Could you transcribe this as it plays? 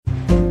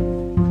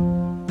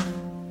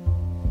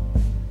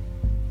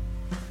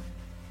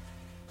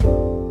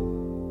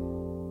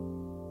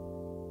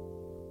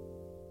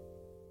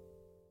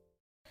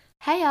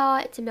Hey y'all,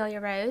 it's Amelia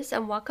Rose,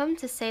 and welcome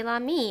to C'est La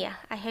Me.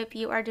 I hope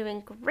you are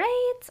doing great.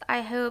 I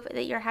hope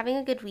that you're having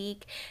a good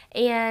week,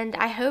 and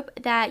I hope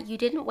that you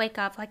didn't wake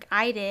up like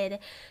I did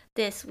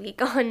this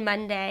week on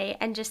Monday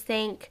and just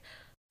think,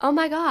 oh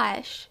my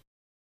gosh,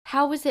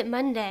 how was it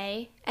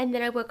Monday? And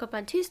then I woke up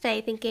on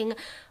Tuesday thinking,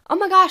 oh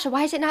my gosh,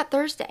 why is it not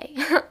Thursday?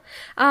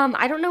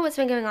 I don't know what's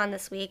been going on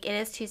this week. It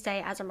is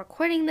Tuesday as I'm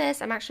recording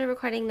this. I'm actually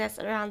recording this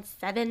around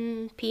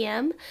 7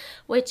 p.m.,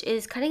 which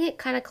is cutting it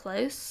kind of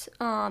close.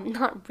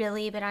 Not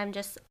really, but I'm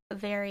just a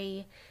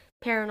very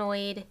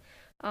paranoid,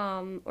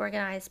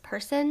 organized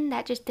person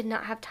that just did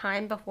not have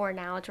time before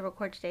now to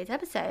record today's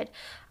episode.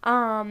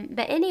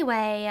 But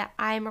anyway,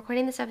 I'm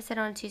recording this episode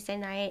on Tuesday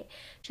night,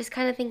 just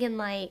kind of thinking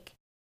like,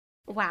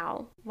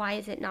 wow, why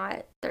is it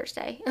not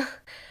Thursday?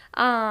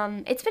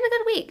 It's been a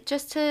good week.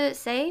 Just to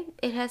say,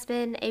 it has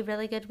been a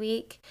really good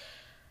week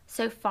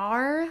so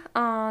far.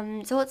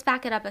 So let's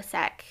back it up a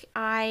sec.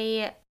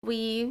 My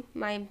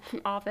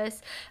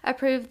office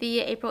approved the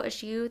April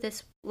issue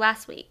this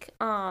last week.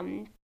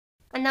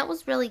 And that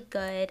was really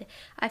good.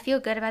 I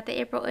feel good about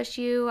the April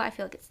issue. I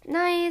feel like it's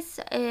nice.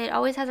 It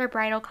always has our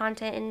bridal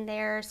content in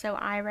there, so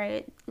I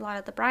wrote a lot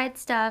of the bride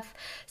stuff.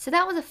 So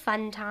that was a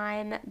fun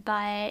time,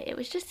 but it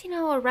was just,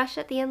 a rush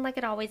at the end like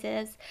it always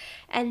is.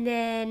 And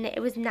then it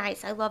was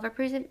nice. I love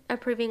approving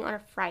on a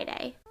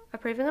Friday.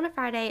 Approving on a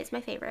Friday is my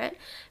favorite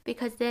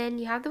because then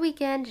you have the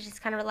weekend to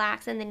just kind of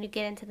relax and then you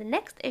get into the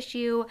next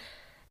issue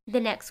the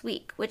next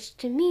week, which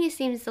to me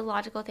seems the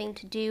logical thing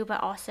to do,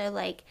 but also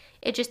like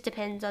it just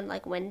depends on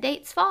like when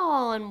dates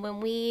fall and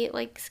when we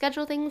like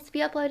schedule things to be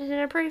uploaded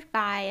and approved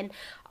by and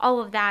all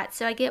of that.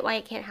 So I get why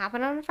it can't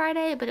happen on a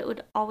Friday, but it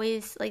would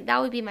always like that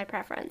would be my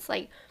preference.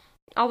 Like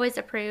always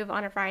approve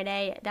on a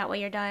Friday. That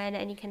way you're done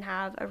and you can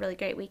have a really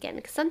great weekend.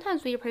 Because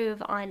sometimes we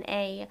approve on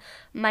a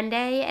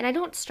Monday and I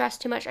don't stress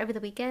too much over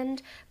the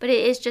weekend, but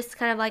it is just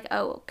kind of like,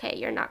 oh, okay,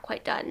 you're not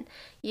quite done.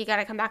 You got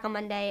to come back on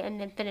Monday and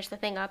then finish the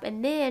thing up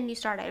and then you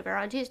start over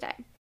on Tuesday.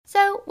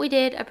 So we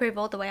did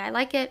approval the way I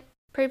like it.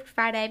 Approved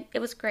Friday. It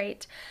was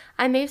great.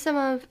 I moved some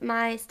of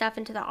my stuff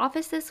into the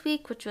office this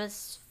week, which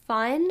was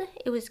fun.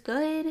 It was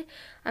good.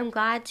 I'm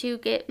glad to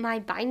get my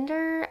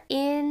binder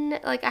in.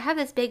 Like, I have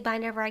this big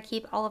binder where I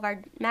keep all of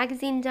our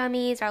magazine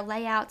dummies, our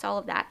layouts, all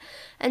of that.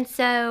 And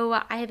so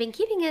I have been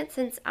keeping it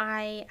since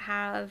I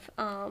have,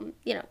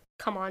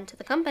 come on to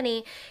the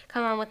company,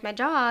 come on with my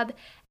job.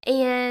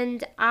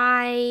 And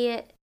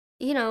I,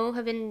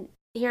 have been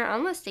here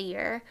almost a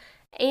year.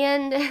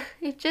 And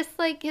it just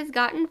like has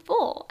gotten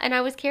full. And I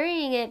was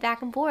carrying it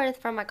back and forth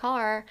from my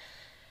car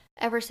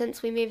ever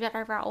since we moved out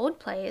of our old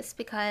place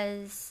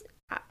because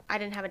I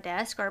didn't have a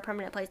desk or a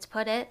permanent place to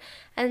put it.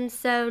 And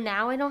so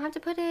now I don't have to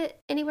put it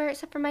anywhere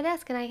except for my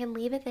desk and I can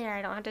leave it there.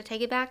 I don't have to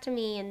take it back to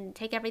me and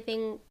take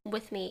everything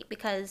with me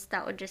because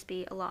that would just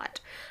be a lot.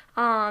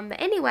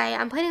 Anyway,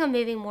 I'm planning on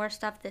moving more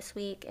stuff this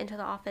week into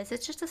the office.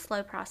 It's just a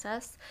slow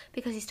process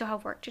because you still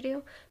have work to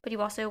do, but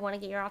you also want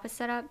to get your office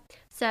set up.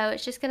 So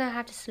it's just going to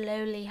have to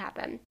slowly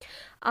happen.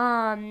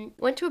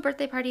 Went to a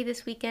birthday party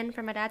this weekend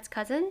for my dad's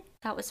cousin.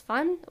 That was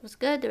fun. It was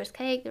good. There was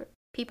cake. There were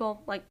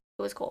people. Like,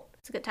 it was cool.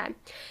 It's a good time.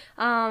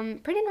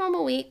 Pretty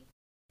normal week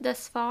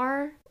thus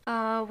far.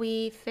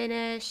 We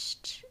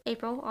finished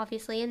April,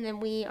 obviously, and then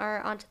we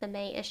are on to the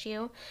May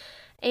issue.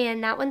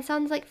 And that one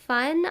sounds like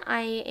fun.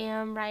 I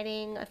am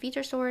writing a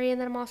feature story, and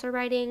then I'm also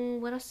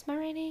writing, what else am I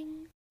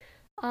writing?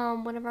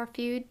 One of our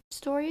feud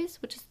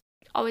stories, which is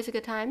always a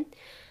good time.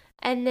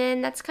 And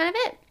then that's kind of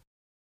it.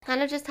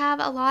 Kind of just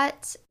have a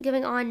lot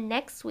going on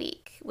next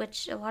week,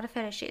 which a lot of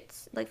photo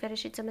shoots, like photo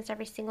shoots almost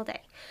every single day,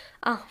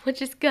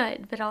 which is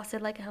good, but also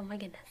like, oh my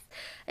goodness,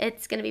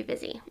 it's going to be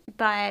busy.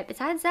 But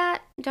besides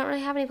that, don't really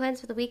have any plans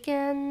for the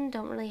weekend.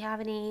 Don't really have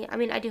any, I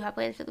mean, I do have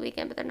plans for the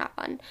weekend, but they're not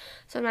fun.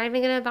 So I'm not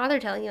even going to bother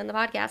telling you on the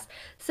podcast.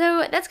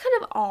 So that's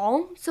kind of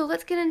all. So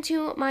let's get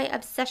into my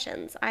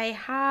obsessions. I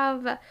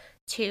have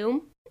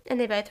two and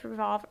they both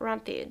revolve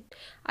around food.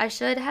 I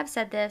should have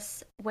said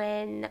this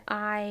when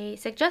I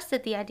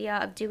suggested the idea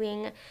of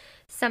doing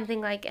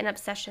something like an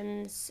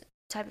obsessions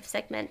type of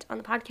segment on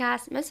the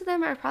podcast. Most of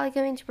them are probably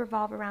going to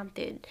revolve around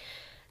food.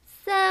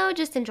 So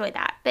just enjoy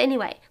that. But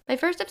anyway, my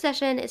first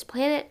obsession is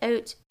Planet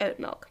Oat oat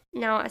milk.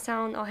 Now, I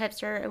sound all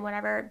hipster and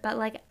whatever, but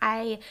like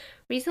I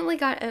recently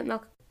got oat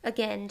milk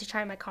again to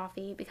try my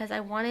coffee because I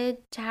wanted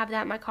to have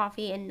that in my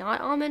coffee and not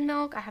almond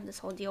milk. I have this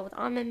whole deal with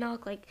almond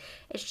milk. Like,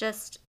 it's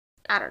just,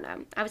 I don't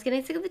know. I was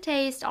getting sick of the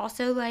taste.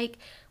 Also, like,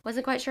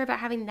 wasn't quite sure about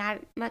having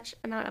that much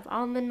amount of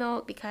almond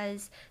milk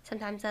because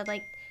sometimes I'd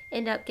like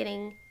end up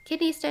getting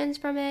kidney stones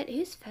from it.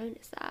 Whose phone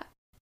is that?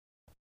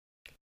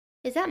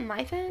 Is that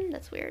my phone?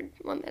 That's weird.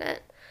 1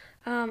 minute.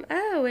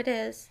 Oh, it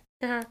is.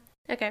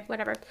 Okay,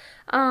 whatever.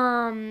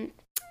 Um,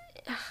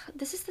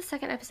 this is the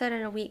second episode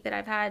in a week that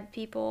I've had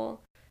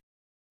people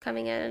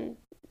coming in and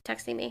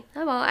texting me.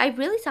 Oh well, I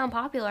really sound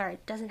popular.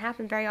 It doesn't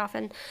happen very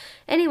often.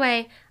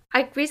 Anyway,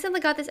 I recently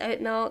got this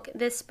oat milk.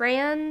 This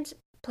brand,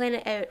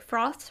 Planet Oat,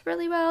 froths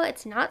really well.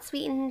 It's not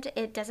sweetened.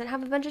 It doesn't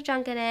have a bunch of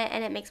junk in it,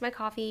 and it makes my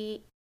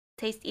coffee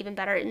taste even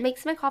better. It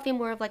makes my coffee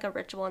more of like a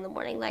ritual in the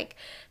morning, like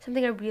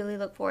something I really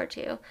look forward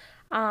to.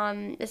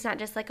 It's not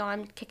just like, oh,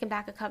 I'm kicking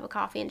back a cup of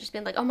coffee and just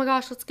being like, oh my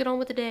gosh, let's get on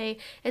with the day.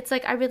 It's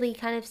like I really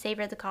kind of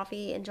savor the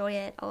coffee, enjoy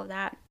it, all of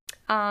that.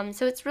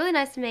 So it's really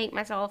nice to make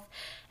myself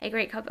a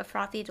great cup of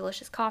frothy,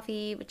 delicious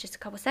coffee with just a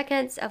couple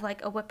seconds of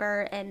like a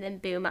whipper, and then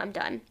boom, I'm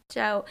done.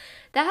 So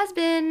that has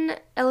been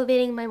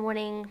elevating my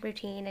morning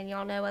routine, and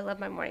y'all know I love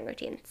my morning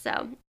routine,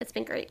 so it's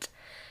been great.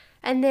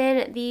 And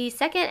then the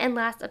second and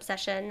last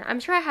obsession, I'm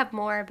sure I have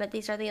more, but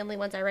these are the only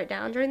ones I write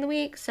down during the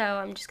week, so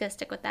I'm just gonna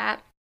stick with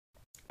that.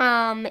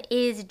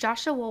 Is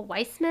Joshua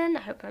Weissman.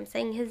 I hope I'm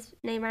saying his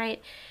name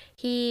right.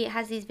 He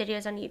has these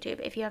videos on YouTube.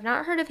 If you have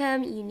not heard of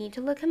him, you need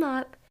to look him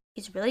up.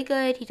 He's really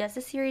good. He does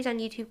a series on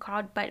YouTube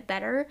called But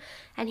Better,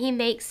 and he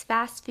makes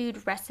fast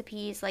food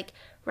recipes, like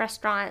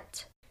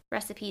restaurant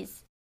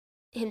recipes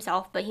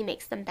himself, but he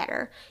makes them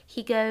better.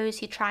 He goes,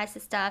 he tries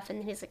the stuff, and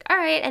then he's like, all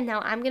right, and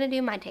now I'm gonna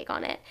do my take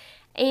on it.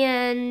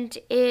 And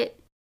it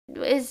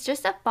is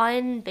just a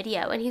fun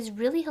video, and he's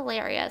really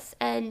hilarious,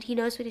 and he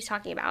knows what he's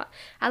talking about.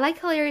 I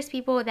like hilarious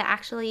people that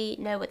actually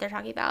know what they're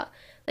talking about.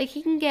 Like,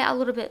 he can get a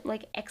little bit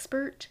like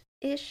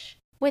expert-ish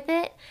with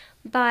it,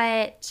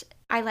 but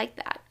I like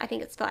that. I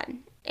think it's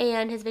fun.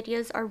 And his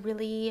videos are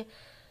really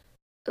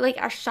like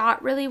are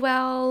shot really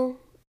well.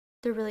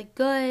 They're really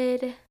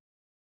good.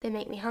 They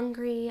make me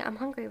hungry. I'm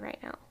hungry right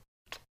now.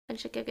 I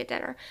should go get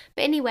dinner.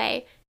 But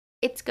anyway,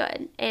 it's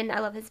good, and I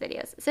love his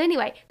videos. So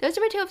anyway, those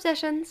are my two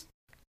obsessions.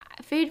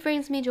 Food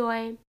brings me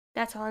joy.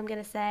 That's all I'm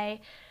going to say.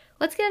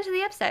 Let's get into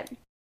the episode.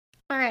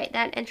 All right,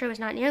 that intro was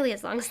not nearly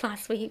as long as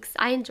last week's.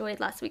 I enjoyed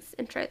last week's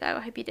intro, though.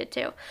 I hope you did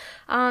too.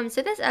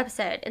 So this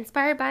episode,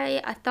 inspired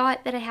by a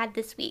thought that I had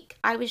this week.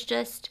 I was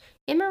just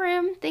in my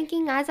room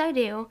thinking as I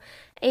do,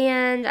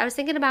 and I was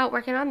thinking about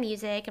working on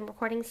music and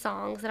recording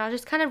songs, and I was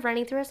just kind of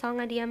running through a song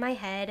idea in my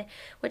head,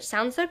 which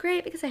sounds so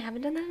great because I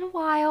haven't done that in a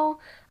while.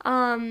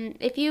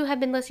 If you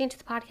have been listening to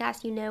the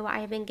podcast, you know I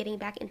have been getting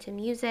back into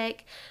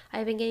music.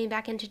 I've been getting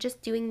back into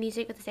just doing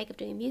music for the sake of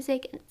doing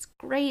music, and it's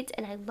great,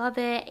 and I love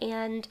it,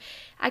 and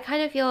I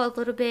kind of feel a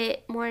little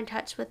bit more in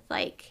touch with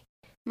like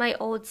my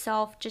old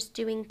self, just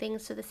doing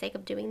things for the sake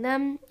of doing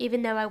them,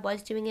 even though I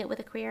was doing it with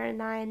a career in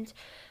mind.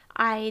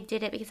 I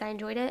did it because I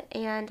enjoyed it,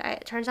 and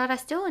it turns out I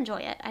still enjoy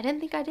it. I didn't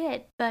think I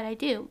did, but I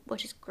do,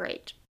 which is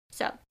great.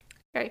 So,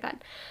 very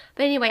fun.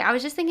 But anyway, I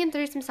was just thinking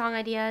through some song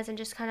ideas and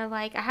just kind of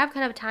like, I have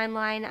kind of a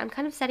timeline. I'm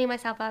kind of setting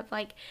myself up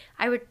like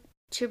I would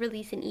to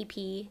release an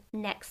EP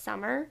next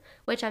summer,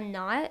 which I'm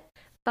not,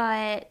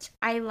 but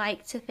I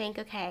like to think,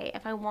 okay,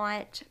 if I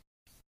want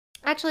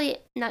actually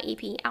not EP,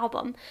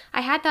 album.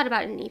 I had thought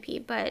about an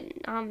EP, but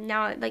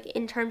now like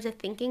in terms of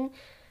thinking,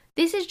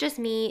 this is just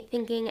me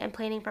thinking and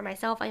planning for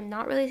myself. I'm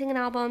not releasing an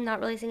album, not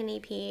releasing an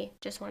EP.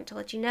 Just wanted to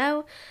let you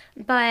know.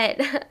 But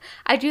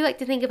I do like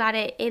to think about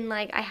it in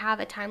like I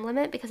have a time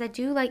limit, because I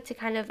do like to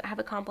kind of have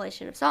a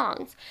compilation of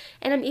songs.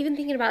 And I'm even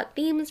thinking about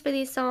themes for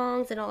these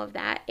songs and all of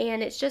that.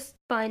 And it's just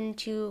fun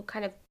to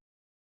kind of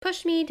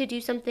push me to do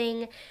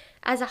something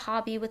as a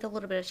hobby with a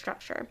little bit of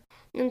structure.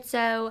 And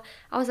so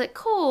I was like,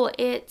 cool,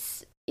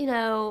 it's,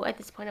 at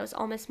this point it was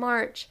almost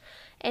March.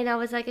 And I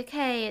was like,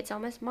 okay, it's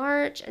almost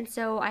March. And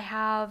so I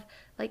have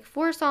like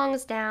 4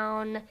 songs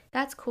down.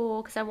 That's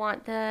cool because I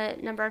want the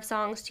number of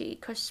songs to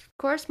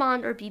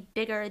correspond or be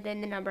bigger than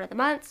the number of the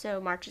month.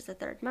 So March is the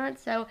 3rd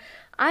month. So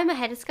I'm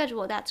ahead of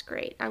schedule. That's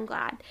great. I'm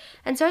glad.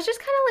 And so I was just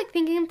kind of like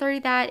thinking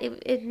through that.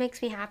 It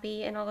makes me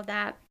happy and all of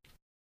that.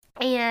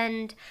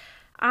 And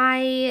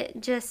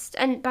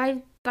and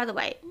by the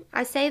way,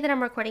 I say that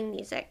I'm recording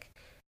music.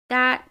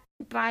 That,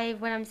 by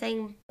what I'm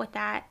saying with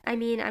that, I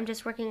mean I'm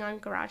just working on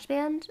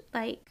GarageBand.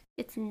 Like,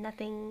 it's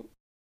nothing,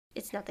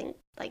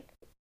 like,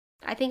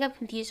 I think I've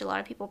confused a lot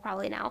of people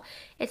probably now.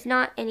 It's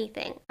not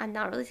anything. I'm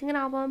not releasing an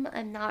album.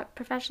 I'm not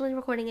professionally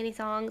recording any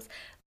songs,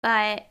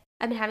 but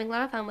I've been having a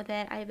lot of fun with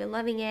it. I've been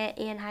loving it,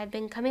 and I've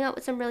been coming up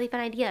with some really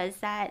fun ideas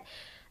that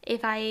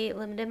if I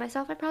limited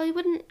myself, I probably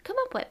wouldn't come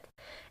up with.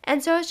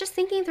 And so I was just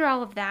thinking through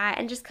all of that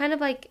and just kind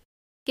of like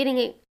getting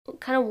it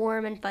kind of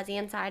warm and fuzzy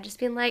inside, just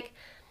being like,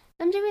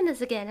 I'm doing this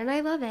again and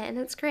I love it and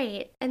it's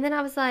great. And then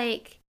I was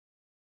like,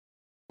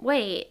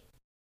 wait,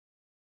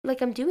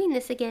 like I'm doing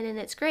this again and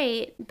it's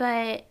great,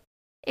 but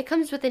it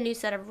comes with a new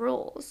set of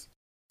rules.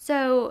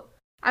 So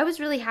I was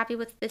really happy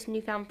with this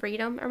newfound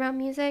freedom around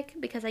music,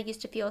 because I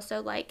used to feel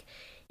so like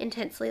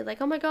intensely like,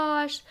 oh my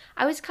gosh.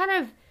 I would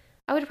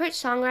approach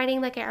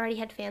songwriting like I already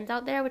had fans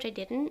out there, which I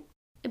didn't,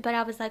 but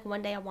I was like,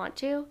 one day I want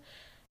to.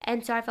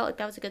 And so I felt like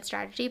that was a good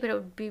strategy, but it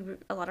would be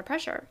a lot of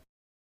pressure.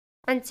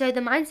 And so the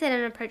mindset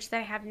and approach that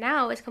I have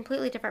now is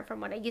completely different from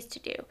what I used to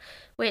do,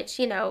 which,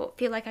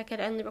 feel like I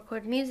could only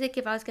record music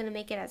if I was going to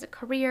make it as a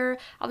career.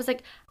 I was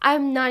like,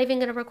 I'm not even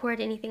going to record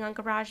anything on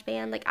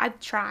GarageBand. Like,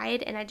 I've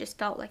tried, and I just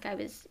felt like I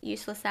was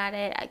useless at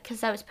it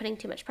because I was putting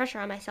too much pressure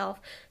on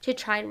myself to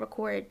try and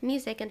record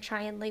music and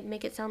try and like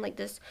make it sound like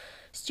this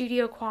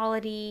studio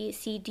quality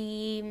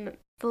CD,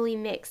 fully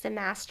mixed and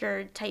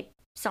mastered type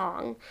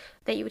song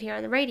that you would hear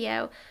on the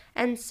radio.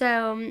 And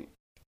so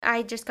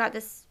I just got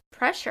this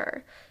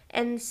pressure.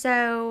 And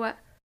so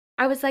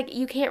I was like,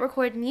 you can't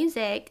record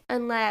music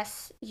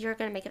unless you're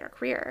going to make it a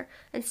career.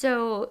 And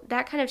so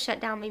that kind of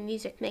shut down my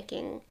music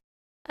making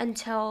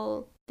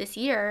until this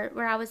year,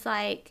 where I was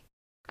like,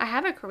 I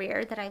have a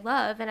career that I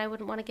love and I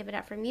wouldn't want to give it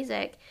up for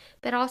music,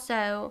 but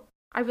also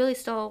I really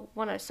still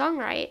want to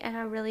songwrite and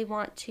I really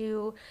want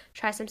to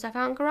try some stuff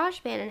out in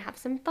GarageBand and have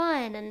some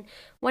fun and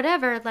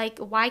whatever. Like,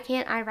 why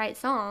can't I write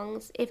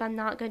songs if I'm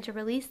not going to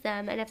release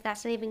them and if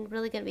that's not even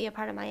really going to be a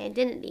part of my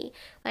identity?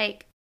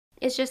 Like,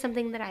 it's just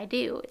something that I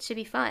do. It should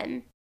be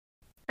fun.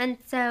 And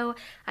so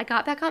I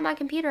got back on my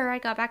computer. I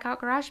got back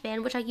out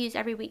GarageBand, which I use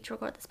every week to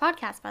record this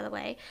podcast, by the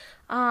way.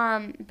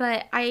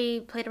 But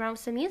I played around with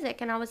some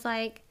music and I was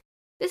like,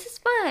 this is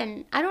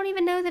fun. I don't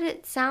even know that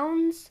it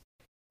sounds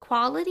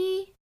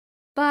quality,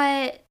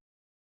 but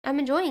I'm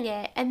enjoying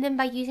it. And then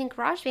by using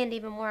GarageBand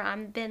even more,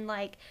 I've been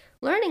like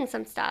learning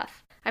some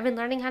stuff. I've been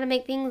learning how to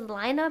make things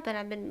line up and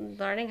I've been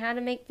learning how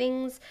to make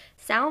things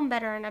sound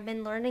better and I've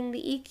been learning the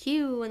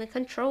EQ and the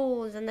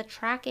controls and the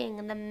tracking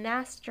and the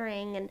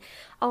mastering and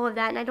all of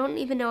that. And I don't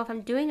even know if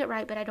I'm doing it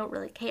right, but I don't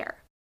really care,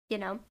 you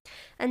know?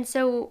 And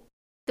so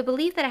the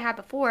belief that I had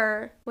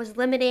before was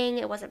limiting,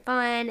 it wasn't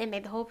fun, it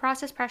made the whole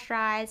process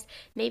pressurized,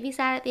 made me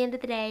sad at the end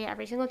of the day.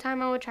 Every single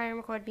time I would try and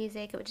record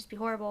music, it would just be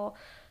horrible.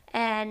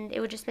 And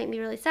it would just make me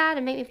really sad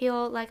and make me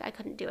feel like I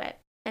couldn't do it.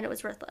 And it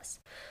was worthless.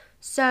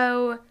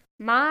 So,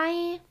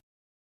 my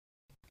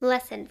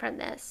lesson from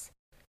this,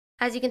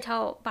 as you can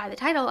tell by the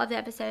title of the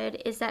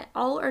episode, is that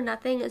all or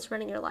nothing is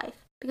running your life.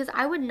 Because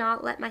I would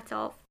not let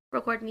myself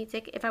record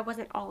music if I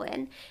wasn't all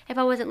in. If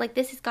I wasn't like,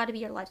 this has got to be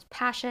your life's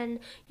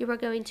passion. You are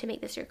going to make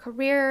this your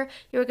career.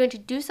 You are going to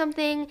do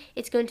something.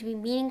 It's going to be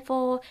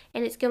meaningful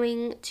and it's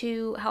going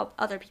to help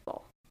other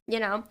people, you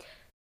know?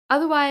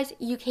 Otherwise,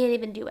 you can't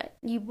even do it.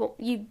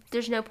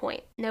 There's no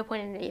point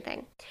in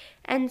anything.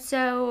 And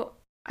so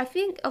I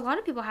think a lot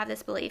of people have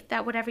this belief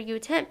that whatever you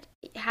attempt,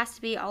 it has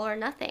to be all or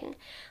nothing.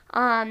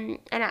 And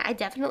I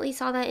definitely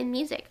saw that in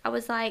music. I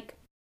was like,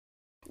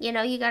 you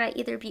know, you gotta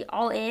either be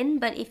all in,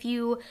 but if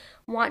you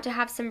want to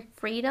have some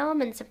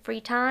freedom and some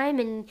free time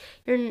and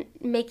you're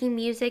making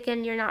music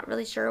and you're not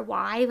really sure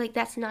why, like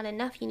that's not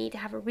enough. You need to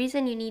have a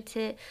reason. You need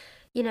to,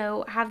 you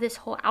know, have this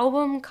whole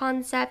album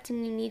concept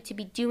and you need to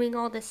be doing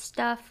all this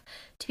stuff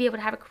to be able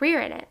to have a career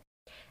in it.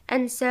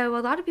 And so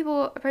a lot of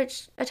people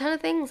approach a ton of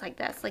things like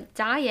this, like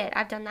diet.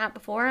 I've done that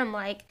before. I'm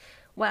like,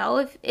 well,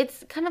 if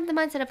it's kind of the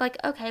mindset of like,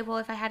 okay, well,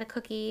 if I had a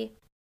cookie,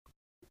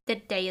 the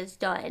day is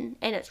done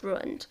and it's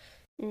ruined.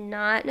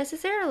 Not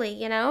necessarily,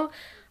 you know.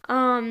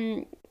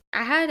 I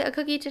had a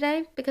cookie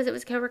today because it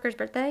was a coworker's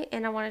birthday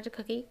and I wanted a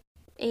cookie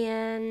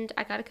and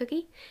I got a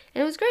cookie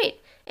and it was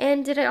great.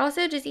 And did I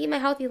also just eat my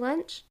healthy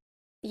lunch?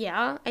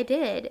 Yeah, I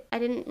did. I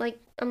didn't like,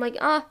 I'm like,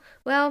 oh,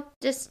 well,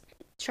 just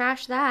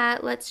trash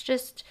that. Let's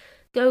just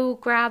go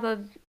grab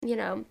a, you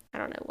know, I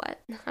don't know what.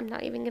 I'm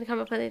not even gonna come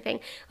up with anything.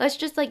 Let's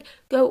just like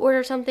go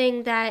order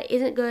something that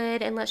isn't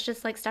good and let's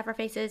just like stuff our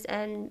faces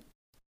and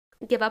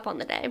give up on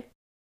the day.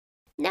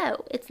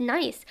 No, it's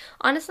nice.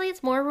 Honestly,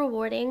 it's more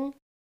rewarding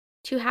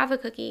to have a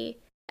cookie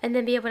and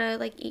then be able to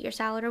like eat your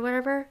salad or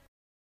whatever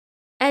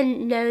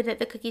and know that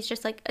the cookie's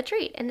just like a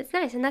treat and it's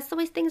nice. And that's the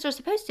way things are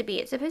supposed to be.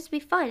 It's supposed to be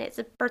fun. It's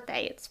a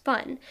birthday. It's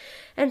fun.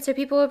 And so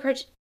people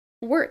approach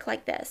work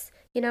like this.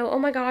 You know, oh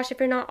my gosh, if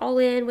you're not all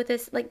in with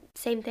this, like,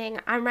 same thing.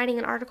 I'm writing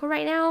an article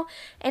right now,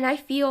 and I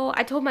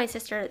told my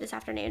sister this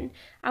afternoon,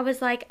 I was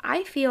like,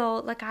 I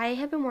feel like I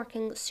have been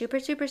working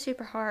super, super,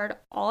 super hard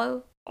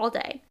all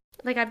day.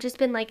 Like, I've just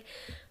been, like,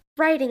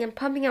 writing and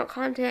pumping out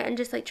content and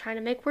just, like, trying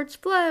to make words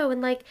flow.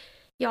 And, like,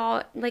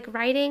 y'all, like,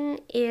 writing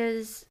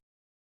is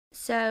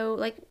so,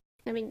 like,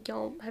 I mean,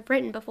 y'all have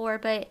written before,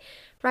 but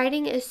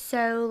writing is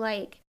so,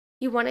 like,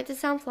 you want it to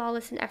sound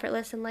flawless and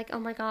effortless and like, oh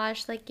my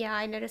gosh, like, yeah,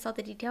 I notice all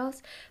the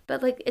details,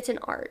 but like, it's an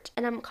art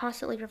and I'm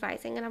constantly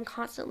revising and I'm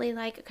constantly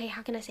like, okay,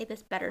 how can I say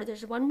this better?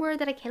 There's one word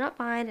that I cannot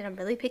find and I'm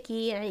really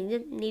picky and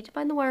I need to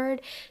find the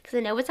word because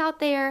I know it's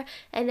out there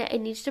and it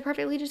needs to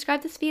perfectly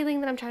describe this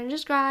feeling that I'm trying to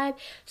describe.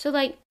 So,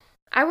 like,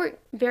 I worked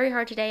very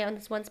hard today on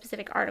this one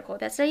specific article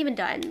that's not even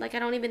done. Like, I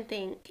don't even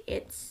think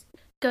it's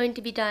going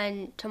to be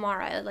done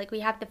tomorrow. Like,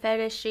 we have the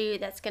photo shoot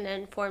that's going to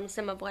inform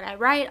some of what I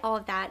write, all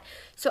of that.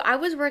 So I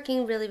was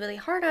working really, really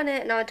hard on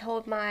it, and I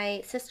told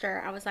my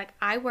sister, I was like,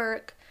 I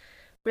work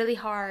really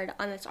hard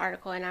on this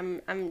article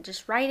and I'm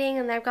just writing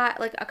and I've got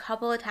like a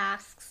couple of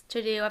tasks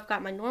to do. I've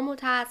got my normal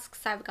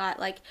tasks. I've got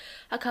like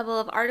a couple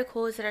of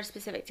articles that are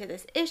specific to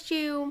this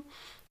issue.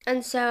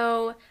 And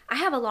so I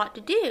have a lot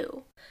to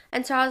do.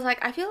 And so I was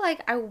like, I feel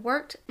like I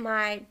worked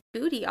my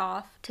booty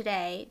off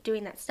today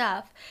doing that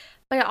stuff,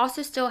 but I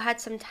also still had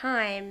some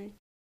time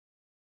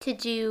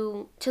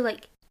to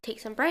like take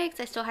some breaks.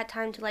 I still had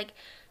time to like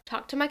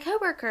talk to my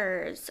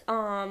coworkers,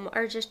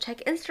 or just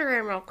check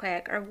Instagram real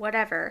quick or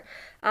whatever.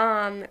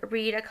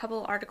 Read a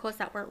couple articles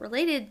that weren't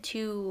related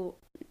to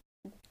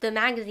the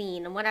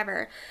magazine and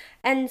whatever.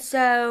 And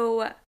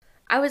so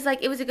I was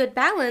like, it was a good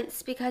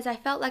balance because I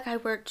felt like I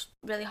worked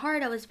really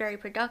hard. I was very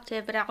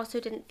productive, but I also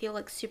didn't feel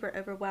like super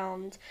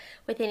overwhelmed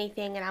with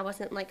anything. And I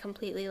wasn't like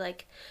completely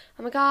like,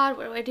 oh my God,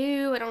 what do I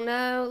do? I don't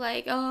know.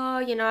 Like, oh,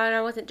 and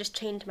I wasn't just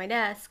chained to my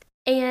desk.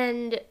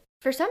 And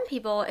for some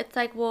people, it's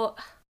like, well,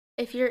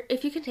 if you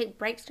can take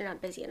breaks, you're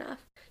not busy enough.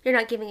 You're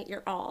not giving it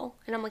your all.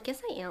 And I'm like,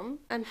 yes, I am.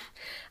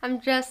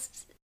 I'm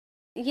just,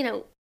 you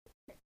know,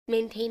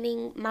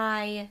 maintaining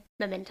my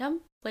momentum,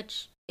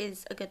 which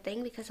is a good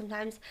thing because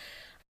sometimes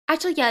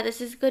actually, yeah,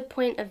 this is a good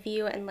point of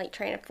view and like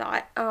train of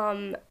thought.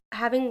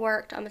 Having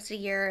worked almost a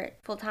year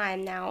full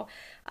time now,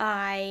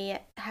 I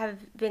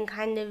have been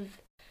kind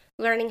of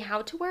learning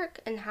how to work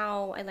and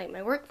how I like my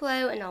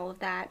workflow and all of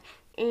that.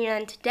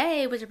 And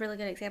today was a really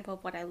good example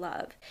of what I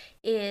love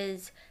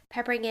is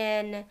peppering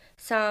in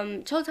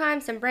some chill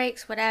time, some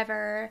breaks,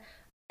 whatever,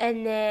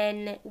 and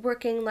then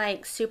working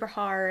like super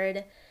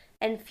hard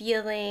and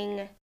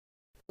feeling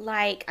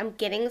like I'm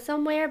getting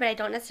somewhere, but I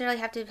don't necessarily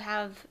have to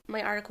have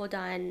my article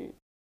done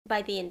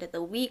by the end of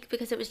the week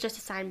because it was just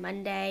assigned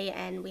Monday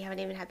and we haven't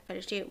even had the photo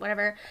shoot,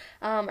 whatever.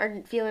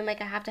 Or feeling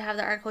like I have to have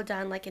the article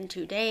done like in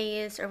 2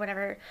 days or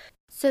whatever.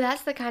 So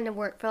that's the kind of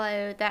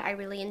workflow that I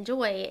really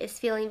enjoy is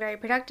feeling very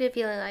productive,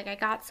 feeling like I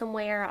got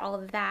somewhere, all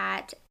of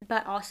that,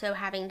 but also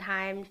having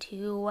time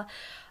to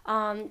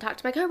talk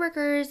to my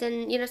coworkers.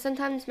 And,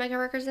 sometimes my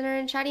coworkers are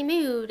in a chatty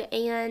mood,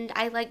 and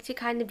I like to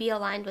kind of be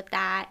aligned with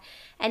that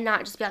and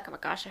not just be like, oh my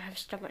gosh, I have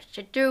so much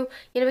to do,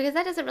 because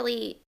that doesn't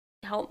really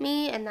help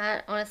me, and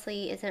that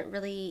honestly isn't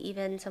really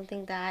even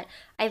something that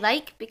I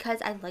like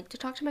because I like to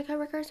talk to my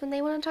coworkers when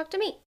they want to talk to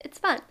me. It's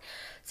fun.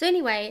 So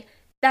anyway,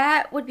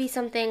 that would be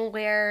something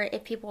where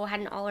if people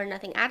had an all or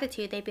nothing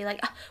attitude, they'd be like,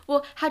 "Ah,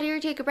 well, how do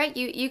you take a break?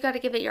 You got to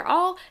give it your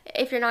all.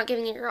 If you're not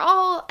giving it your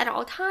all at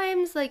all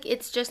times, like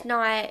it's just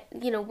not,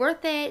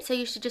 worth it. So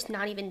you should just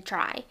not even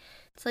try."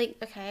 It's like,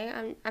 okay,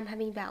 I'm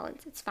having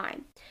balance. It's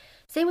fine.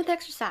 Same with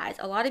exercise.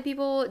 A lot of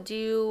people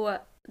do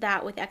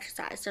that with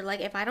exercise. They're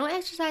like, if I don't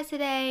exercise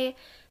today,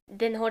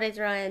 then the whole day's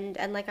ruined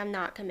and like I'm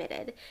not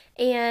committed.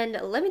 And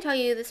let me tell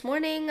you, this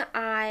morning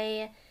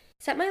I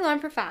set my alarm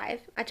for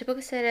 5. I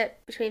typically set it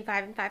between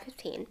 5 and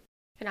 5:15.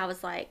 And I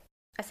was like,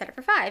 I set it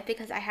for 5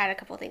 because I had a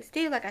couple things to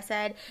do. Like I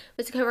said, it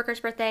was a coworker's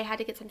birthday. I had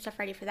to get some stuff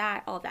ready for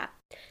that, all of that.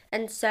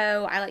 And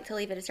so I like to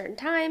leave at a certain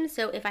time.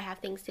 So if I have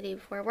things to do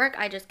before work,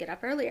 I just get up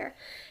earlier.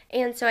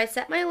 And so I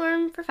set my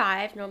alarm for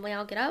 5. Normally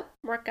I'll get up,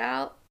 work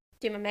out,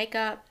 do my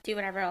makeup, do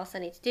whatever else I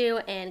need to do,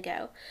 and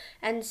go.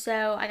 And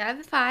so I got up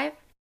at 5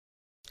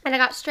 and I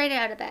got straight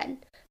out of bed.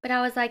 But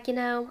I was like,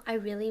 I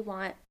really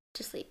want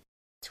to sleep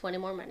 20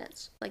 more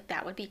minutes. Like,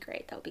 that would be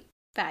great. That would be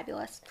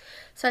fabulous.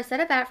 So I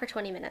set a bat for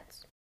 20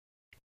 minutes.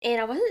 And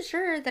I wasn't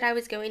sure that I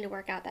was going to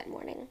work out that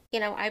morning.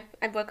 I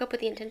woke up with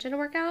the intention to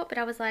work out, but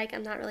I was like,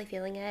 I'm not really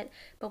feeling it.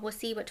 But we'll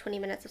see what 20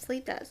 minutes of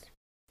sleep does.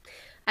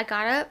 I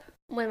got up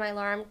when my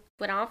alarm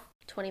went off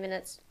 20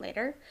 minutes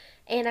later,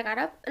 and I got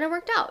up and I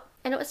worked out,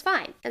 and it was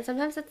fine. And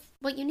sometimes that's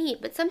what you need.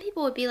 But some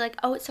people would be like,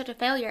 oh, it's such a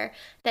failure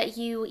that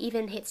you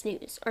even hit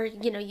snooze, or,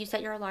 you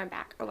set your alarm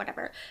back or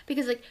whatever.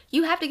 Because, like,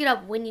 you have to get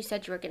up when you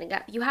said you were going to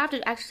get up. You have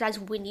to exercise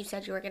when you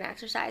said you were going to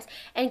exercise.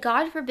 And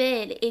God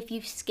forbid if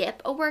you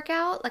skip a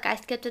workout, like I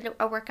skipped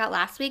a workout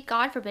last week,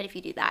 God forbid if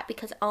you do that,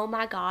 because, oh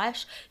my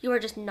gosh, you are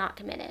just not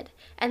committed.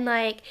 And,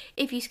 like,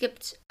 if you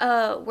skipped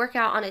a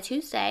workout on a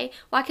Tuesday,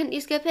 why couldn't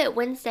you skip it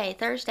Wednesday,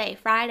 Thursday,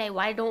 Friday?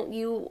 Why don't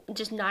you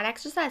just not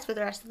exercise for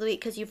the rest of the week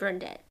because you've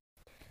earned it?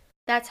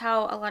 That's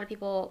how a lot of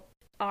people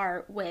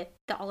are with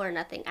the all or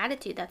nothing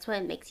attitude. That's what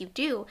it makes you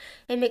do.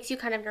 It makes you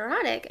kind of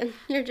neurotic, and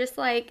you're just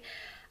like,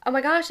 oh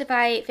my gosh, if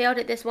I failed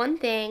at this one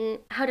thing,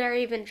 how dare I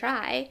even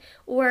try?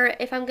 Or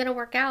if I'm gonna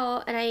work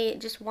out and I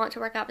just want to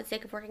work out for the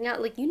sake of working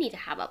out, like, you need to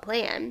have a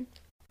plan.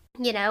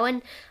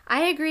 And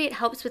I agree it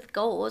helps with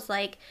goals.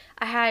 Like,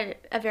 I had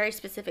a very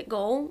specific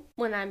goal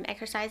when I'm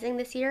exercising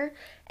this year,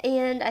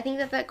 and I think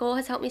that goal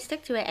has helped me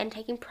stick to it, and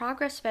taking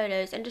progress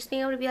photos and just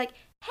being able to be like,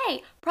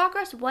 hey,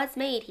 progress was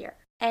made here,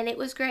 and it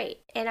was great,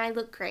 and I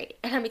look great,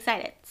 and I'm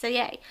excited, so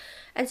yay.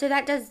 And so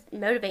that does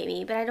motivate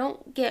me, but I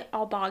don't get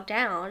all bogged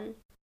down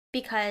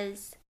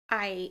because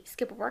I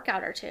skip a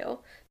workout or two.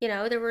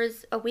 There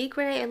was a week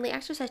when I only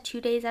exercised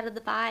 2 days out of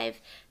the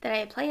 5 that I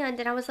had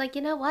planned, and I was like,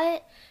 you know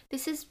what?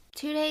 This is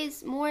 2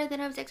 days more than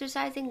I was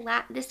exercising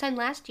this time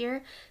last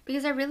year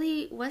because I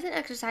really wasn't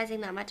exercising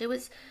that much. It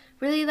was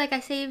really like I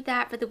saved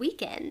that for the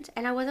weekend,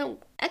 and I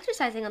wasn't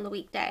exercising on the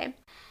weekday.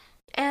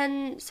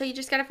 And so you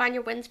just got to find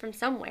your wins from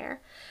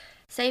somewhere.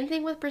 Same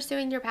thing with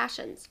pursuing your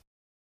passions.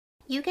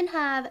 You can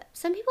have,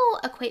 some people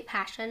equate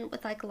passion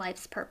with like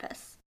life's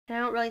purpose. And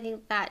I don't really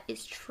think that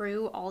is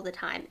true all the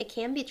time. It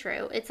can be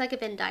true. It's like a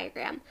Venn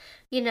diagram.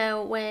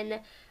 When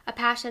a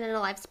passion and a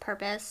life's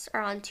purpose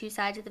are on two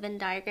sides of the Venn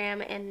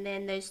diagram, and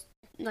then those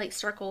like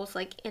circles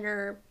like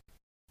interweave,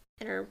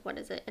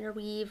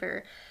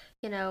 or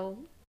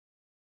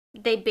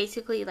they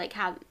basically like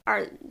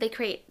they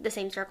create the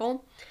same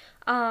circle.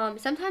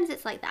 Sometimes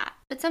it's like that,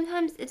 but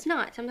sometimes it's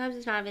not. Sometimes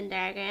it's not a Venn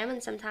diagram,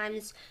 and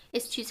sometimes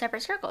it's two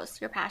separate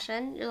circles. Your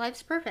passion, your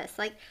life's purpose.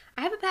 Like,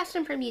 I have a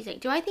passion for music.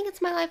 Do I think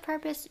it's my life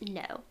purpose?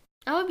 No.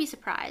 I would be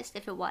surprised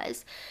if it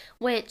was,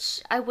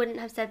 which I wouldn't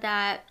have said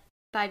that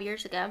 5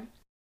 years ago.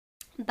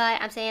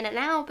 But I'm saying it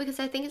now because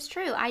I think it's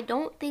true. I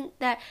don't think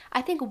that,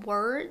 I think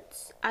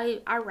words, I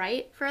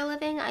write for a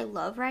living. I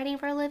love writing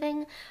for a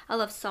living. I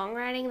love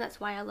songwriting. That's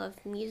why I love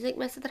music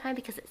most of the time,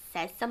 because it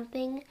says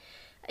something.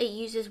 It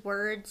uses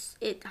words,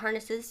 it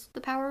harnesses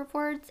the power of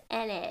words,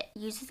 and it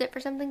uses it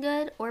for something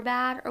good or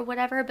bad or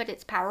whatever, but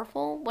it's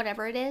powerful,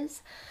 whatever it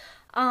is.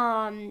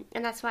 And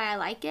that's why I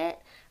like it.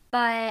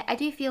 But I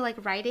do feel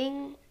like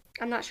writing,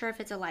 I'm not sure if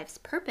it's a life's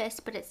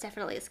purpose, but it's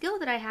definitely a skill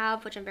that I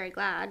have, which I'm very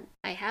glad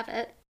I have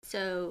it.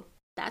 So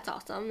that's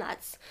awesome.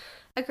 That's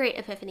a great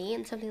epiphany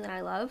and something that I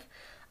love.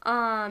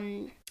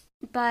 Um,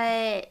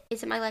 but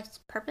is it my life's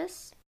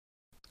purpose?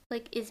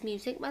 Like, is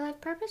music my life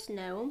purpose?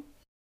 No.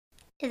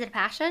 Is it a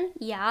passion?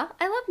 Yeah.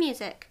 I love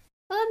music.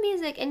 I love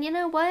music. And you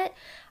know what?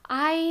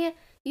 I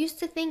used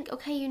to think,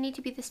 okay, you need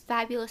to be this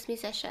fabulous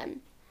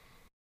musician.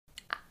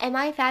 Am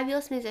I a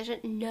fabulous musician?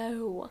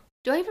 No.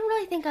 Do I even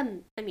really think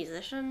I'm a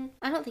musician?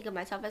 I don't think of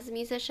myself as a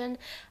musician.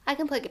 I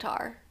can play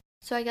guitar.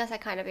 So I guess I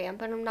kind of am,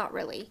 but I'm not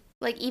really.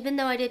 Like, even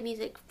though I did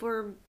music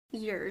for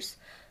years,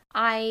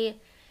 I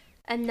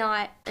am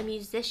not a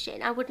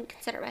musician. I wouldn't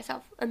consider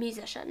myself a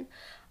musician.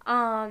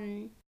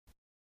 Um,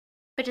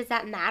 but does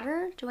that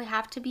matter? Do I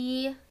have to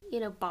be,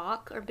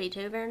 Bach or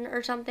Beethoven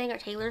or something or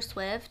Taylor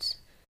Swift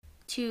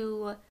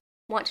to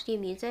want to do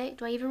music?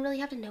 Do I even really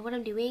have to know what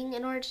I'm doing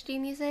in order to do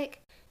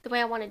music the way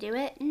I want to do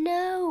it?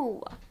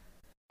 No.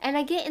 And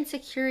I get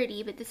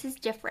insecurity, but this is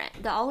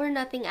different. The all or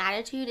nothing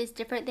attitude is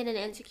different than an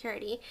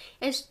insecurity.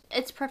 It's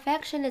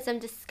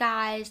perfectionism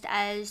disguised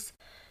as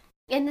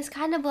in this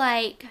kind of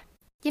like,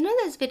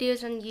 those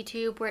videos on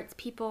YouTube where it's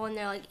people and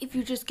they're like, if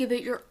you just give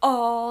it your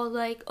all,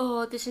 like,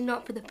 oh, this is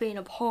not for the faint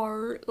of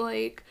heart,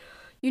 like,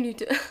 you need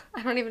to,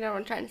 I don't even know what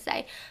I'm trying to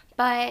say,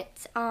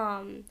 but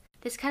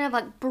this kind of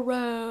like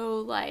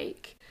bro,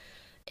 like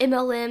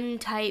MLM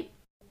type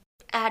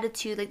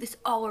attitude, like this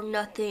all or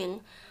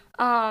nothing.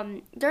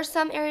 There's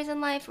some areas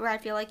in life where I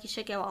feel like you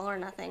should go all or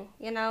nothing,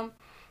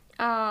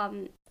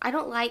 I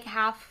don't like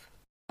half,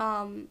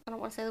 I don't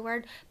want to say the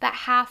word, but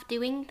half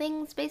doing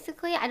things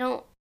basically.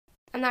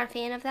 I'm not a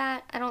fan of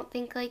that. I don't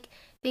think like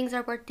things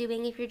are worth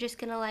doing if you're just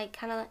gonna like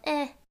kind of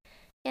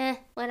like,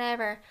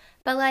 whatever.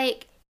 But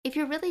like, if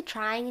you're really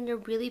trying and you're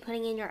really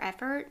putting in your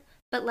effort,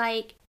 but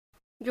like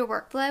your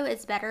workflow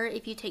is better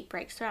if you take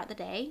breaks throughout the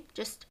day,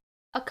 just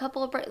a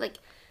couple of breaks, like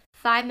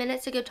 5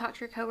 minutes to go talk to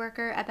your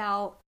coworker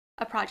about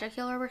a project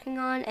y'all are working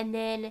on, and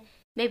then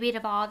maybe it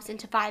evolves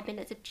into 5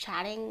 minutes of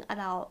chatting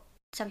about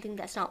something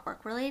that's not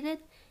work related.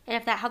 And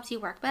if that helps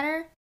you work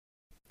better,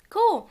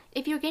 cool.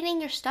 If you're getting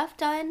your stuff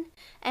done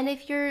and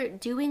if you're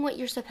doing what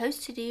you're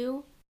supposed to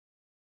do,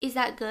 is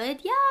that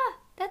good? Yeah,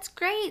 that's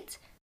great.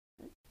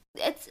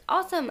 It's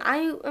awesome.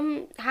 I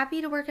am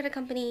happy to work at a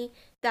company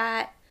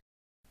that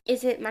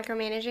isn't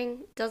micromanaging,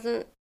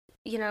 doesn't,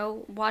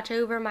 watch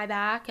over my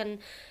back and,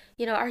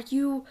 are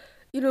you,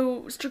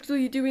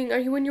 strictly are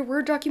you in your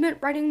Word document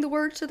writing the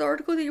words to the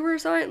article that you were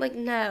assigned? Like,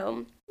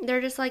 no. They're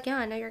just like, yeah,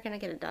 I know you're going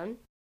to get it done.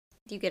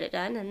 You get it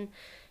done and,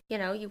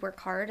 you work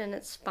hard and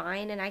it's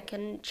fine and I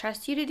can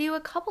trust you to do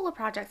a couple of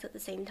projects at the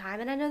same time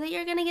and I know that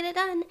you're going to get it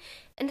done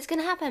and it's going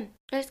to happen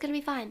and it's going to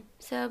be fine.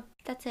 So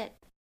that's it,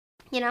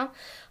 you know?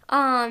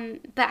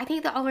 But I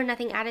think the all or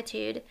nothing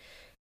attitude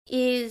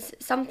is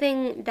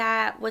something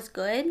that was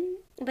good,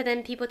 but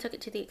then people took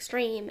it to the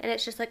extreme, and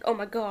it's just like, oh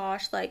my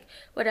gosh, like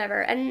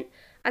whatever. And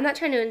I'm not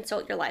trying to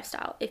insult your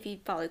lifestyle if you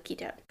follow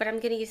keto, but I'm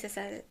gonna use this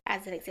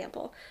as an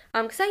example.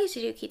 Because I used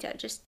to do keto,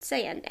 just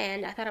saying,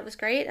 and I thought it was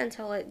great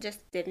until it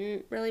just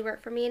didn't really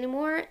work for me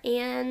anymore,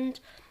 and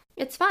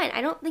it's fine.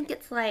 I don't think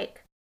it's a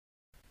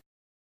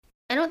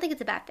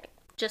bad thing.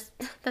 Just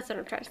that's what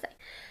I'm trying to say.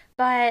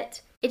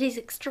 But it is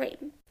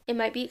extreme. It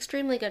might be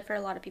extremely good for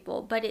a lot of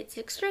people, but it's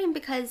extreme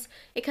because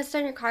it cuts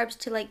down your carbs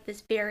to like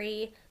this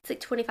it's like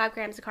 25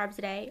 grams of carbs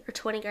a day or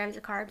 20 grams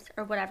of carbs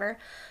or whatever.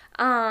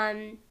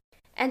 And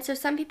so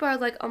some people are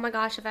like, oh my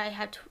gosh,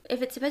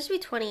 if it's supposed to be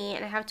 20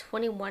 and I have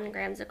 21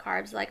 grams of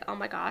carbs, like, oh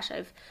my gosh,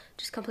 I've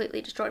just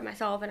completely destroyed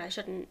myself and I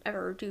shouldn't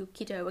ever do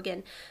keto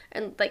again.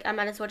 And like, I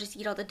might as well just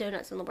eat all the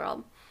donuts in the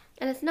world.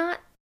 And it's not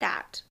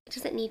that. It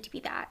doesn't need to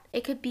be that.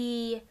 It could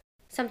be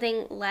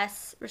something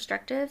less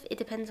restrictive. It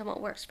depends on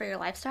what works for your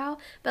lifestyle.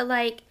 But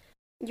like,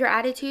 your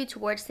attitude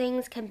towards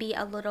things can be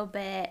a little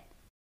bit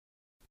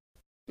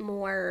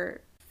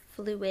more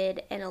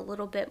fluid and a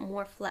little bit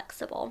more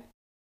flexible.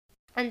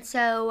 And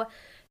so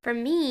for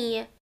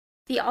me,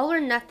 the all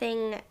or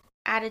nothing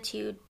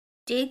attitude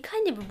did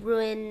kind of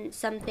ruin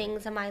some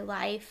things in my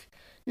life,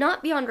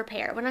 not beyond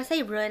repair. When I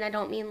say ruin, I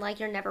don't mean like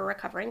you're never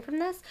recovering from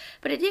this,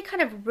 but it did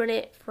kind of ruin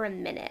it for a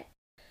minute.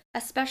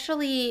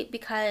 Especially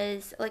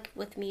because, like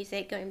with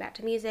music, going back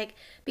to music,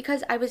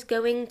 because I was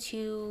planning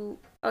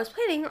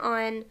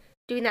on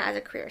doing that as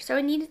a career. So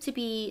it needed to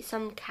be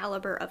some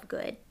caliber of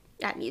good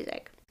at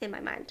music in my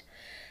mind.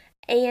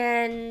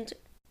 And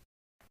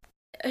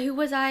who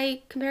was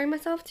I comparing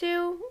myself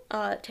to?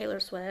 Taylor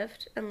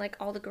Swift and like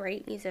all the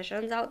great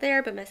musicians out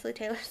there, but mostly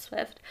Taylor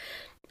Swift.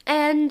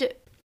 And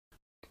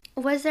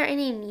was there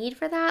any need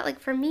for that? Like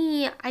for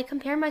me, I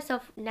compare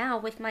myself now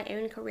with my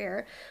own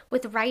career,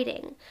 with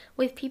writing,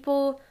 with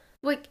people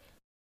like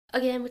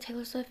again with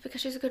Taylor Swift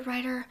because she's a good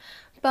writer,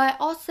 but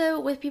also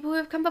with people who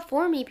have come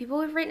before me, people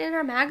who have written in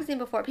our magazine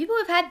before, people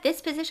who have had this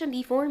position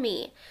before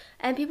me,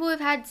 and people who have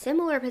had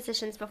similar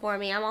positions before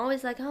me. I'm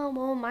always like, oh,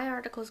 well, my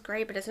article's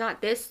great, but it's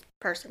not this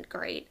person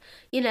great,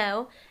 you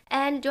know?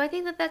 And do I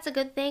think that that's a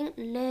good thing?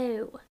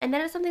 No. And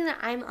that is something that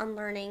I'm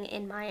unlearning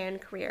in my own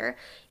career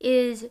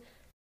is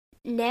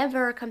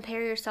never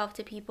compare yourself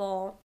to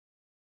people.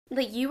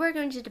 Like you are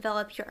going to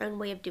develop your own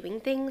way of doing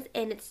things,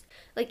 and it's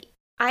like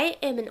I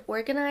am an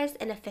organized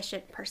and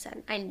efficient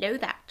person. I know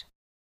that.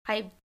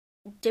 I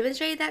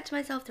demonstrated that to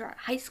myself throughout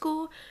high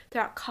school,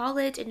 throughout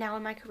college, and now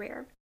in my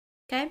career.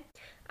 Okay?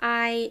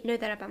 I know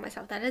that about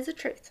myself. That is the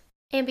truth.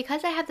 And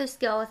because I have those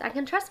skills, I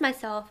can trust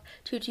myself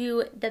to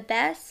do the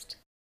best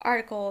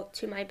article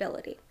to my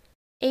ability.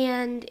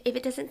 And if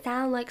it doesn't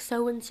sound like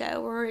so and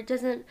so, or it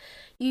doesn't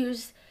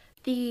use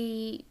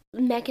the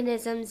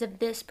mechanisms of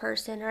this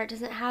person, or it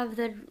doesn't have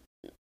the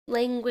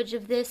language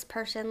of this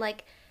person,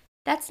 like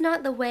that's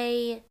not the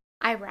way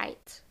I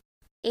write.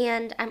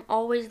 And I'm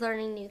always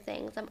learning new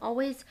things. I'm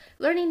always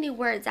learning new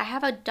words. I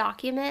have a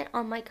document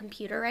on my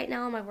computer right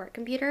now, on my work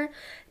computer,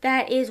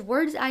 that is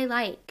words I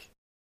like.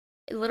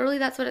 Literally,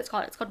 that's what it's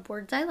called. It's called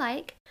Words I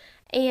Like.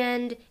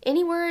 And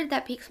any word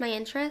that piques my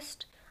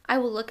interest, I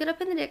will look it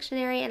up in the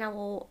dictionary and I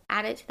will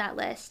add it to that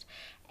list.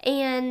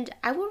 And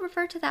I will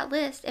refer to that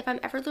list if I'm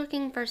ever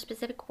looking for a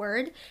specific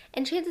word.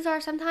 And chances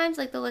are sometimes,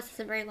 like the list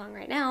isn't very long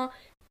right now,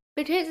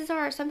 but chances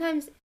are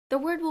sometimes the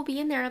word will be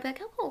in there and I'll be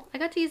like, oh, I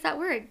got to use that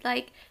word.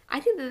 Like,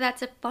 I think that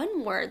that's a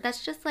fun word.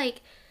 That's just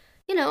like,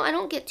 I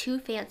don't get too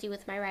fancy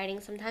with my writing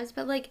sometimes,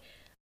 but like,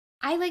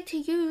 I like to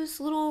use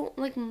little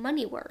like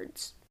money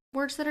words.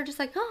 Words that are just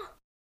like, oh,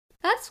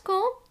 that's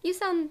cool. You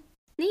sound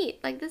neat.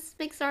 Like, this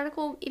makes the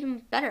article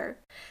even better.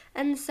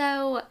 And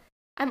so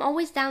I'm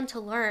always down to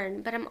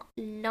learn, but I'm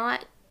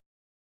not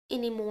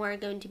anymore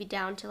going to be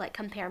down to like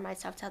compare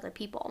myself to other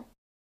people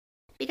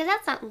because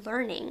that's not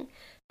learning.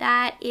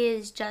 That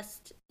is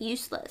just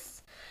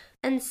useless.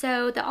 And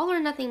so the all or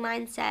nothing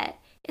mindset,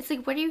 it's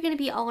like, what are you going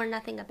to be all or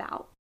nothing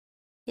about?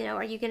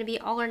 Are you going to be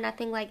all or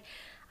nothing like,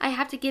 I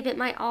have to give it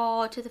my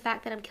all to the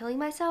fact that I'm killing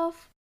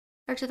myself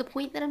or to the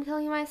point that I'm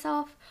killing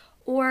myself?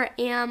 Or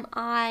am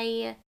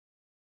I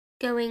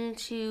going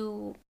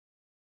to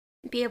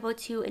be able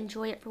to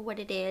enjoy it for what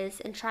it is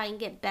and try and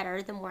get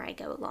better the more I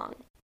go along?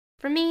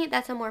 For me,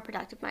 that's a more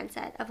productive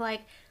mindset of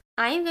like,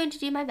 I am going to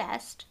do my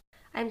best.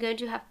 I'm going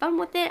to have fun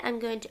with it. I'm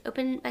going to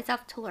open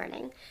myself to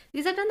learning.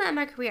 Because I've done that in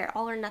my career,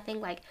 all or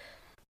nothing. Like,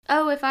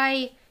 oh, if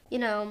I,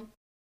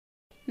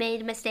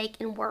 made a mistake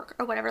in work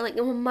or whatever, like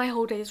my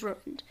whole day is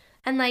ruined.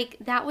 And like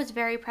that was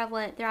very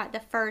prevalent throughout the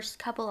first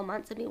couple of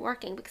months of me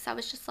working because I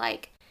was just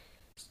like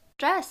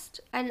stressed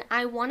and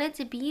I wanted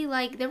to be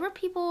like, there were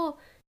people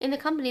in the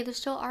company, there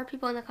still are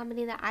people in the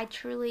company that I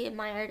truly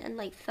admired and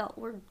like felt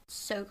were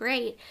so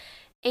great.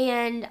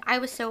 And I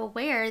was so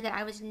aware that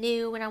I was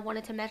new and I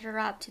wanted to measure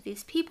up to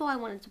these people. I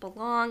wanted to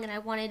belong and I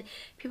wanted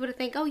people to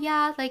think, oh,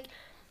 yeah, like,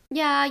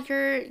 yeah,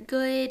 you're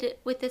good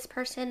with this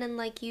person and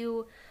like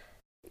you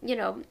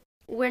know,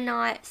 we're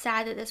not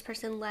sad that this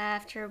person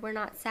left or we're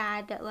not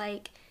sad that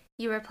like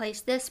you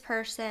replaced this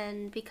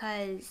person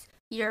because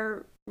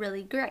you're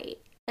really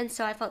great. And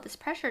so I felt this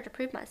pressure to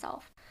prove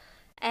myself.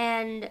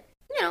 And,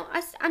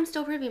 I'm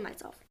still proving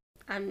myself.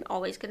 I'm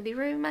always going to be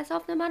proving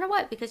myself no matter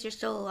what because you're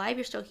still alive,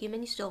 you're still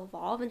human, you still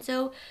evolve. And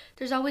so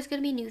there's always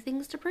going to be new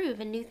things to prove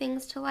and new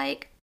things to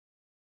like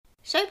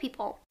show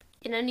people,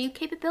 new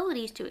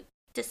capabilities to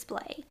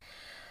display.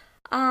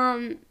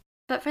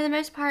 But for the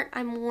most part,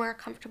 I'm more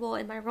comfortable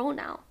in my role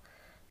now.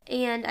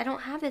 And I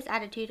don't have this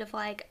attitude of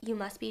like, you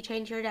must be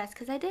chained to your desk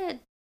because I did.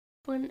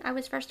 When I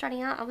was first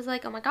starting out, I was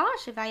like, oh my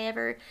gosh,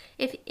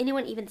 if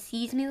anyone even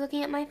sees me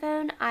looking at my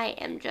phone, I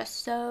am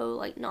just so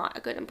like not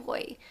a good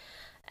employee.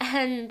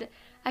 And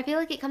I feel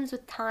like it comes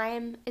with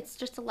time. It's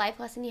just a life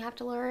lesson you have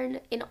to learn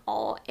in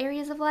all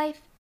areas of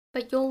life,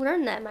 but you'll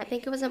learn them. I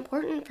think it was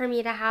important for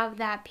me to have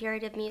that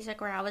period of music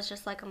where I was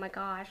just like, oh my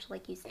gosh,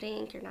 like you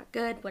stink, you're not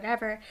good,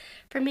 whatever.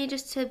 For me,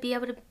 just to be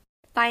able to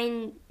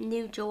find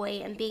new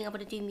joy and being able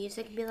to do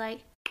music and be like,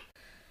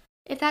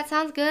 if that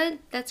sounds good,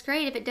 that's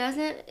great. If it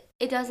doesn't,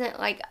 it doesn't.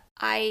 Like,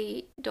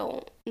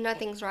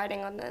 nothing's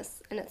riding on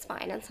this and it's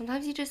fine. And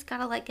sometimes you just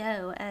gotta let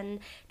go and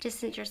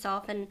distance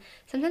yourself. And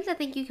sometimes I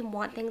think you can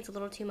want things a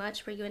little too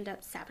much where you end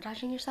up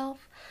sabotaging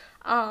yourself.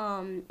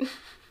 Um,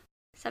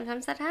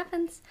 Sometimes that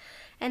happens.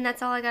 And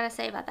that's all I gotta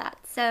say about that.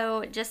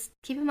 So just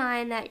keep in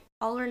mind that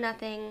all or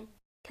nothing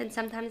can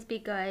sometimes be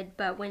good,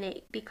 but when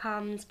it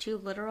becomes too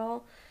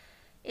literal,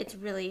 it's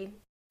really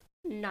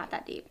not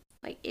that deep.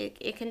 Like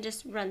it can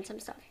just run some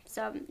stuff.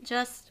 So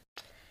just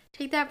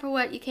take that for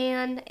what you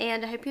can.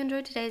 And I hope you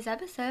enjoyed today's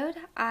episode.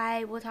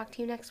 I will talk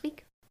to you next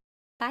week.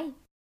 Bye.